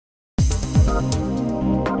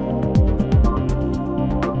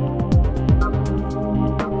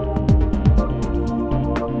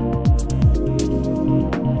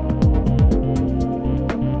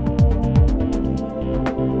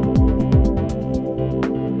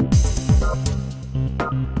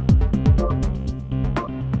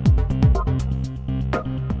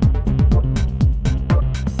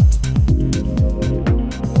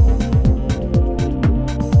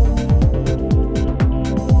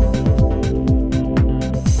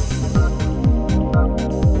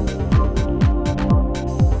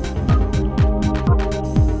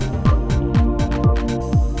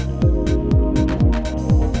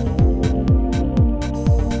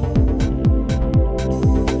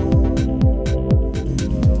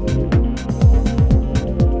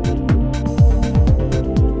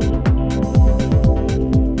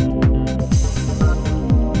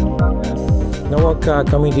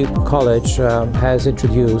Community College has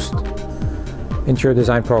introduced interior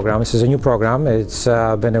design program. This is a new program. It's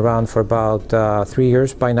been around for about 3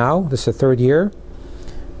 years by now. This is the third year.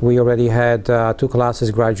 We already had 2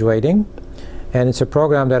 classes graduating, and it's a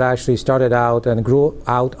program that actually started out and grew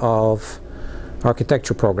out of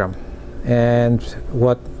architecture program. And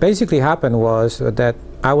what basically happened was that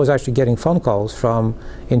I was actually getting phone calls from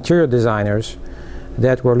interior designers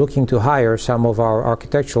that were looking to hire some of our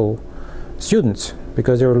architectural students,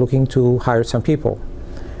 because they were looking to hire some people.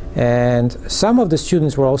 And some of the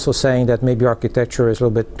students were also saying that maybe architecture is a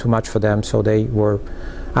little bit too much for them, so they were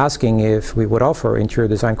asking if we would offer interior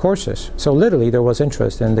design courses. So literally there was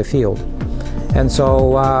interest in the field. And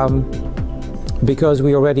so because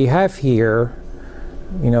we already have here,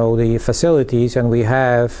 the facilities, and we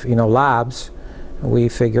have, labs, we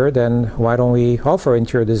figured, then why don't we offer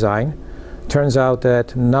interior design? Turns out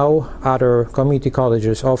that no other community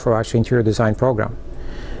colleges offer actually interior design program.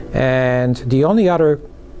 And the only other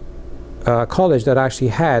college that actually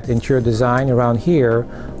had interior design around here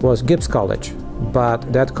was Gibbs College,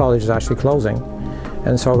 but that college is actually closing.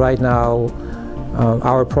 And so right now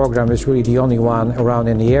our program is really the only one around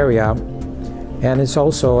in the area, and it's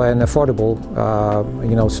also an affordable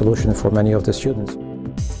solution for many of the students.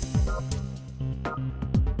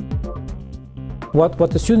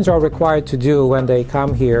 What the students are required to do when they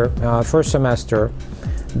come here first semester,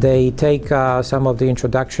 they take some of the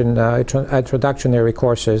introductory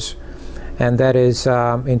courses, and that is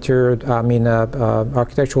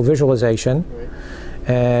architectural visualization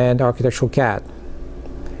and architectural CAD.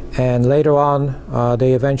 And later on,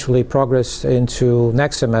 they eventually progress into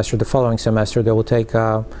next semester, the following semester, they will take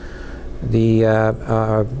the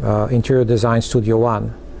Interior Design Studio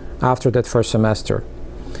 1 after that first semester.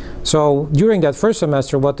 So during that first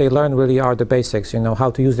semester, what they learn really are the basics,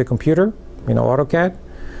 how to use the computer, AutoCAD,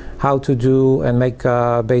 how to do and make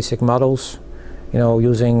basic models,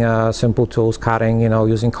 using simple tools, cutting,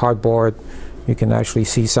 using cardboard. You can actually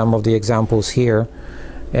see some of the examples here.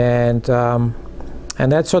 And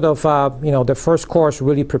that sort of, the first course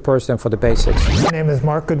really prepares them for the basics. My name is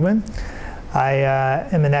Mark Goodwin. I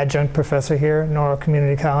am an adjunct professor here at Norwell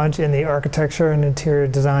Community College in the Architecture and Interior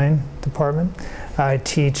Design Department. I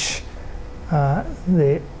teach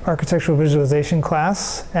the Architectural Visualization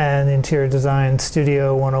class and Interior Design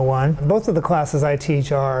Studio 101. Both of the classes I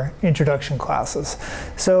teach are introduction classes.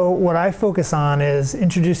 So what I focus on is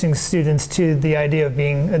introducing students to the idea of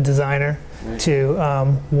being a designer, to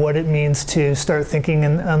what it means to start thinking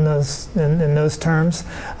in those terms.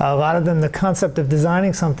 A lot of them, the concept of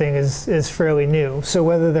designing something is fairly new. So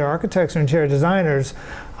whether they're architects or interior designers,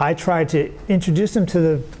 I try to introduce them to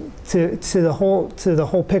the whole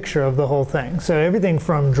picture of the whole thing. So everything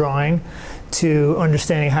from drawing to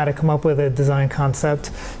understanding how to come up with a design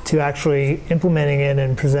concept to actually implementing it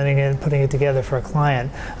and presenting it and putting it together for a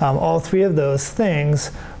client. All 3 of those things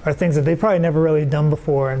are things that they've probably never really done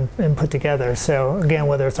before and put together. So again,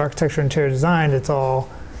 whether it's architecture or interior design, it's all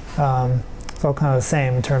kind of the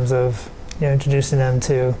same in terms of introducing them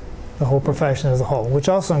to the whole profession as a whole, which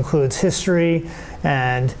also includes history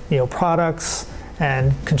and products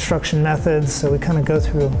and construction methods. So we kind of go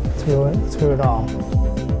through it all.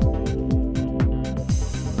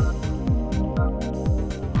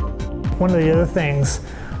 One of the other things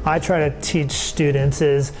I try to teach students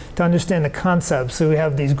is to understand the concepts. So we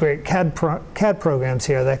have these great CAD programs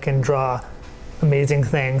here that can draw amazing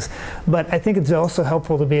things, but I think it's also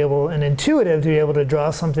helpful to be able, and intuitive, to be able to draw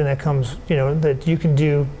something that comes, that you can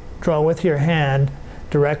draw with your hand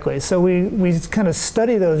directly. So we kind of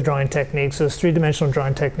study those drawing techniques, those 3-dimensional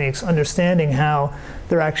drawing techniques, understanding how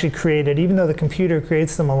they're actually created, even though the computer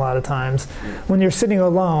creates them a lot of times. When you're sitting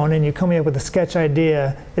alone and you're coming up with a sketch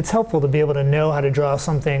idea, it's helpful to be able to know how to draw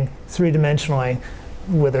something 3-dimensionally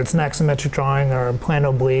whether it's an axiometric drawing or a plan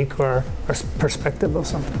oblique or perspective of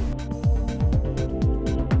something.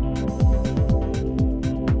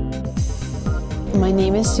 My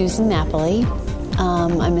name is Susan Napoli.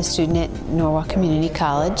 I'm a student at Norwalk Community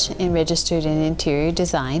College and registered in interior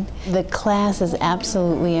design. The class is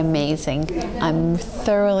absolutely amazing. I'm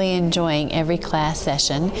thoroughly enjoying every class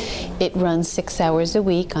session. It runs 6 hours a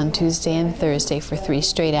week on Tuesday and Thursday for 3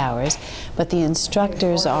 straight hours, but the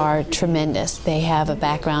instructors are tremendous. They have a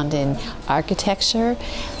background in architecture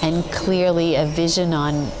and clearly a vision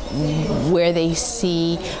on where they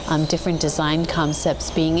see different design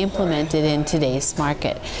concepts being implemented in today's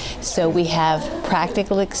market. So we have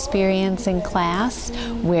practical experience in class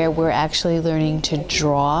where we're actually learning to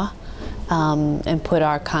draw and put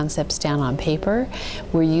our concepts down on paper.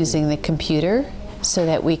 We're using the computer so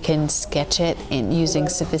that we can sketch it in using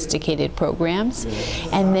sophisticated programs.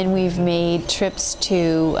 And then we've made trips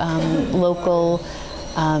to local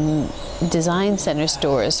design center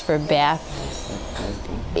stores for bath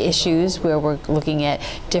issues where we're looking at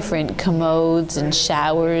different commodes and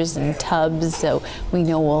showers and tubs, so we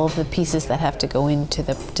know all of the pieces that have to go into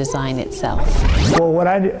the design itself. Well, what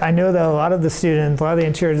I know that a lot of the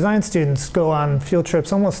interior design students go on field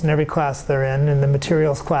trips almost in every class they're in. In the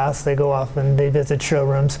materials class, they go off and they visit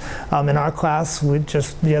showrooms. In our class,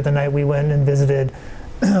 the other night we went and visited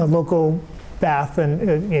a local bath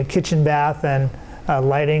and kitchen bath and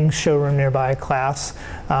lighting showroom nearby class.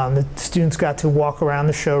 The students got to walk around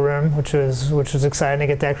the showroom, which was exciting. They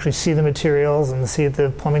get to actually see the materials and see the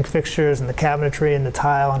plumbing fixtures and the cabinetry and the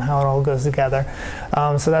tile and how it all goes together.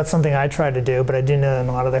 So that's something I try to do, but I do know in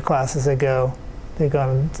a lot of their classes they go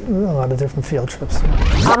on a lot of different field trips.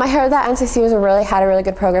 I heard that NCC had a really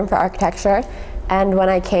good program for architecture, and when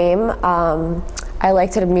I came, I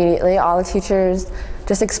liked it immediately. All the teachers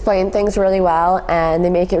just explain things really well, and they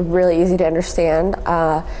make it really easy to understand.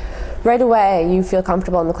 Right away you feel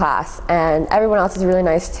comfortable in the class, and everyone else is really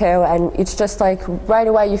nice too, and it's just like right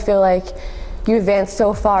away you feel like you advance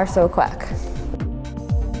so far so quick.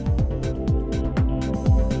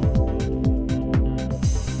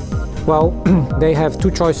 Well, they have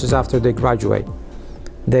 2 choices after they graduate.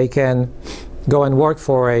 They can go and work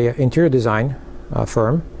for an interior design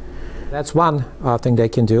firm. That's one thing they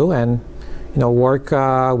can do, and work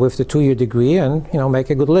with the 2-year degree and make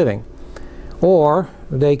a good living. Or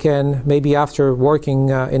they can, maybe after working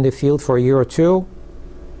in the field for a year or 2,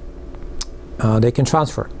 they can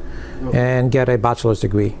transfer and get a bachelor's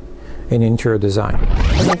degree in interior design.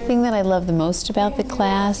 The thing that I love the most about the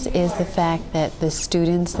class is the fact that the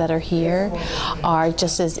students that are here are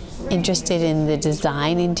just as interested in the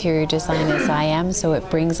design, interior design, as I am, so it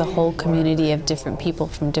brings a whole community of different people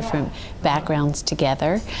from different backgrounds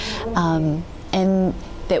together. And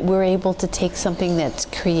that we're able to take something that's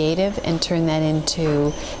creative and turn that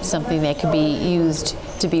into something that can be used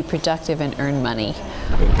to be productive and earn money.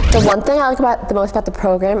 The one thing I like the most about the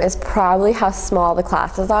program is probably how small the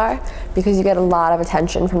classes are, because you get a lot of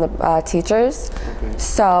attention from the teachers.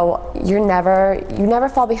 So you never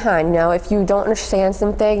fall behind. If you don't understand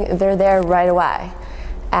something, they're there right away.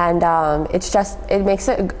 And it makes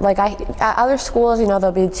it, like at other schools,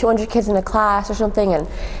 there'll be 200 kids in a class or something, and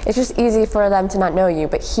it's just easy for them to not know you.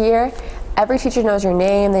 But here, every teacher knows your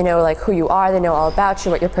name, they know who you are, they know all about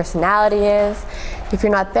you, what your personality is. If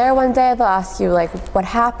you're not there one day, they'll ask you what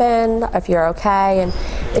happened, if you're okay, and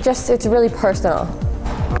it's really personal.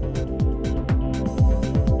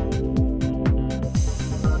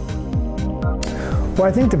 Well,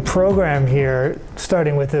 I think the program here,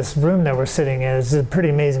 starting with this room that we're sitting in, is a pretty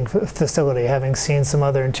amazing facility. Having seen some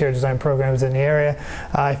other interior design programs in the area,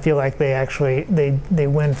 I feel like they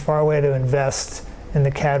went far away to invest in the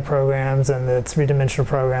CAD programs and the 3-dimensional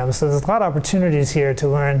programs. So there's a lot of opportunities here to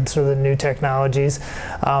learn sort of the new technologies.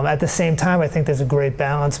 At the same time, I think there's a great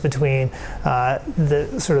balance between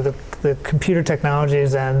the computer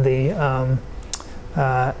technologies and the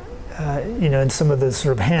and some of the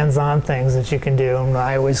sort of hands-on things that you can do. And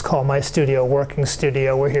I always call my studio a working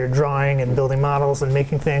studio. We're here drawing and building models and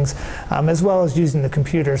making things, as well as using the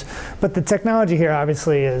computers. But the technology here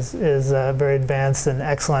obviously is very advanced and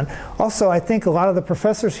excellent. Also, I think a lot of the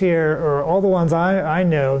professors here, or all the ones I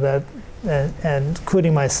know, that, and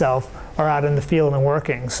including myself, are out in the field and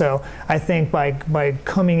working. So I think by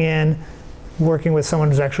coming in, working with someone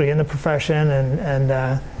who's actually in the profession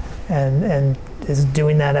and is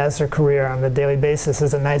doing that as their career on a daily basis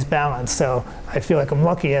is a nice balance. So I feel like I'm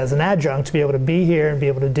lucky as an adjunct to be able to be here and be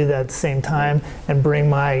able to do that at the same time and bring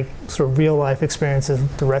my sort of real life experiences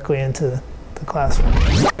directly into the classroom.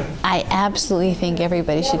 I absolutely think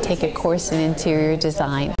everybody should take a course in interior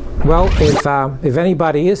design. Well, if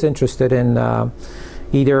anybody is interested in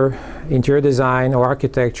either interior design or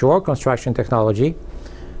architecture or construction technology,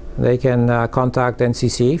 they can contact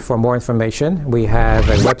NCC for more information. We have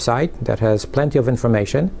a website that has plenty of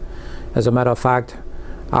information. As a matter of fact,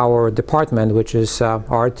 our department, which is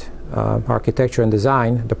Art, Architecture and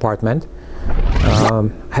Design department,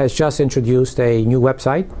 has just introduced a new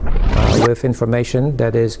website with information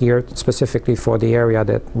that is geared specifically for the area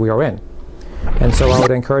that we are in. And so I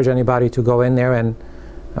would encourage anybody to go in there and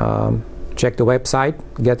check the website,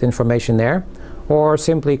 get information there, or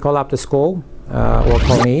simply call up the school or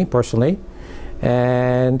call me personally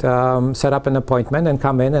and set up an appointment and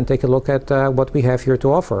come in and take a look at what we have here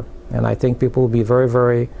to offer. And I think people will be very,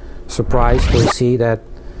 very surprised to see that,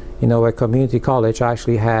 you know, a community college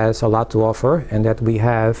actually has a lot to offer, and that we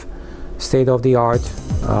have state-of-the-art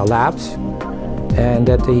labs, and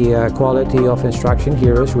that the quality of instruction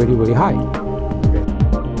here is really, really high.